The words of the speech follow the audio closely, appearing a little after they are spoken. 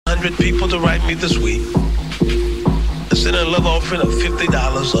100 people to write me this week and send a love offering of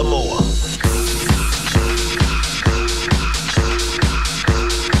 $50 or more.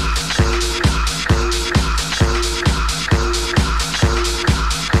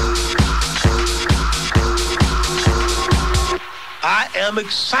 I am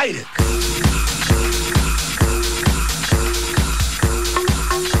excited.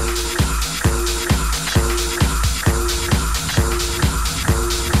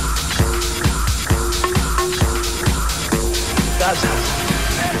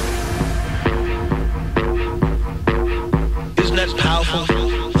 Isn't that powerful?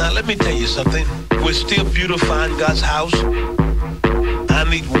 Now let me tell you something. We're still beautifying God's house. I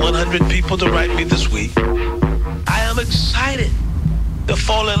need 100 people to write me this week. I am excited to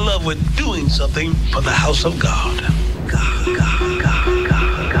fall in love with doing something for the house of God.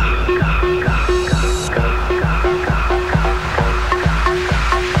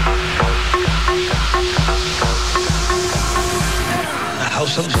 The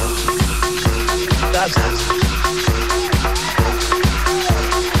house of God. God's house.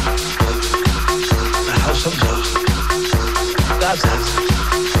 The house of God. God's house.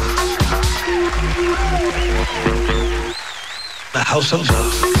 The house of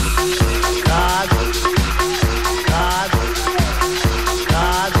God. God. God. God.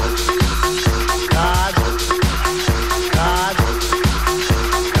 God. God. God.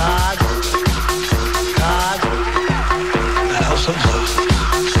 God. The house of God.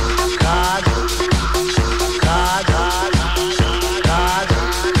 God. God. God. God.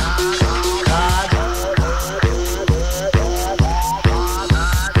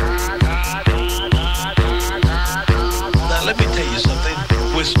 Now let me tell you something.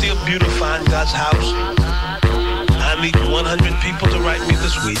 We're still beautifying God's house. I need 100 people to write me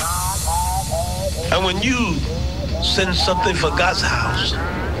this week. And when you send something for God's house,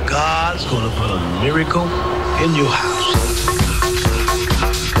 God's gonna put a miracle in your house.